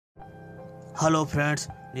Hello friends,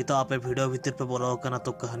 नितो आपे video भीतर पे बोलो कना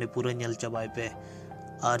तो कहानी पूरा नेल चाबाई पे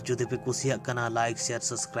और जुदे पे कुसिया कना लाइक शेयर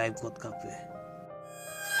सब्सक्राइब गोद का पे।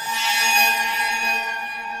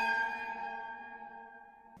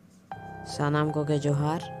 सानाम को के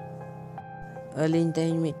जोहार अलिन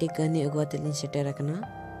तेज मिट्टी कहानी अगुआतेलिन सेटेर रखना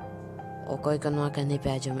ओकोय का नवा कहानी पे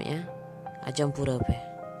आजम पूरा पे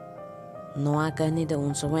नवा कहानी दो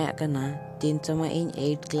उन समय आकना तीन समय इन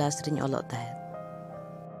 8 क्लास रिन ओलोग ताहे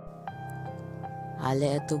आले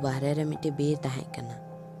अतु बाहरे रे मिट्टी बीर ताहे कना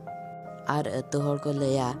आर अतु होड़ को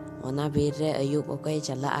लया ओना बीर रे अयुब ओकोय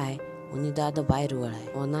चला आए उनी दा दो बाय रुवाड़ाय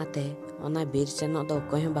ओनाते ओना बीर सेनो दो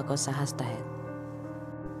ओकोय हं बाको साहस ताहे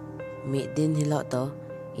मिद दिन हिलो तो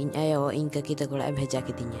इन आयो इन ककी तकोड़ा भेजा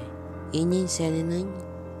किदिᱧाय इᱧ सेनिनाኝ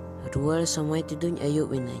रुवाड़ समय तिदुኝ अयुब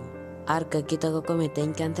इनाኝ आर ककी तको को मेतेñ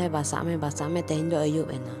कान थाहे बासा में तेहेñ दो अयुब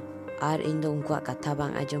एना आर इन दो उनकुआ कथा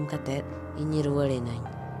बांग आजम काते इᱧ रुवाड़ इनाኝ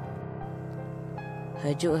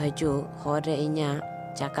हजू हर रे इñा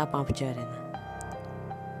चाका पंपचर एना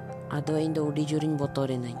आदो इन दो उडी जुरिñ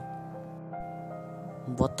बोतर इनाኝ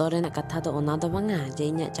बोतर रेना कथा दो ओना दो बांगा जे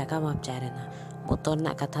इñा चाका पंपचर एना बोतर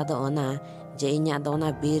ना कथा दो ओना जे इñा दो ओना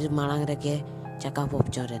बीर मांग रेगे चाका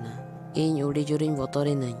पंपचर एना इन उडी जुरिñ बोतर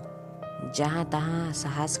इनाኝ जहाँ तहाँ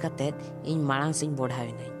साहस काते इन मांग सिंह बढ़ाव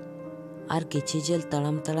इनाኝ आर किछि जेल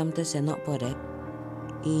तड़म ते सेनो परे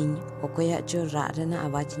इन ओकोया चो राग रेना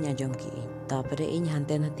आवाज इन आजम की तापरे इन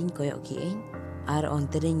हानते नातिñ कोयक की आर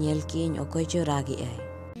अंतरे नेल की ओकोय चो रागी आय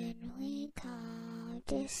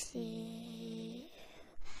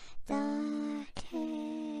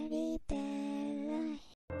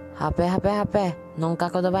हापे नौका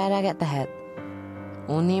को दो बाय रागे तहेत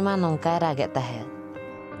उनी मा नौका रागे तहेत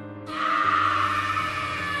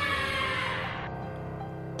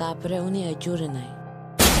तापरे उनी अचूर नाय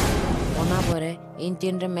ओना परे इन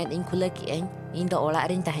तीन रे मेद इन खुला की इन दो ओड़ा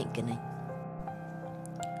रिन ताहें कनाኝ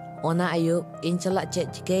ओना अयुब इन चला चे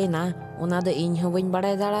चिकेना ओना दो इन हं बኝ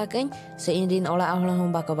बाड़ाय दाड़ा कኝ से इन रिन ओड़ा हड़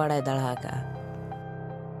हं बाको बाड़ाय दाड़ा का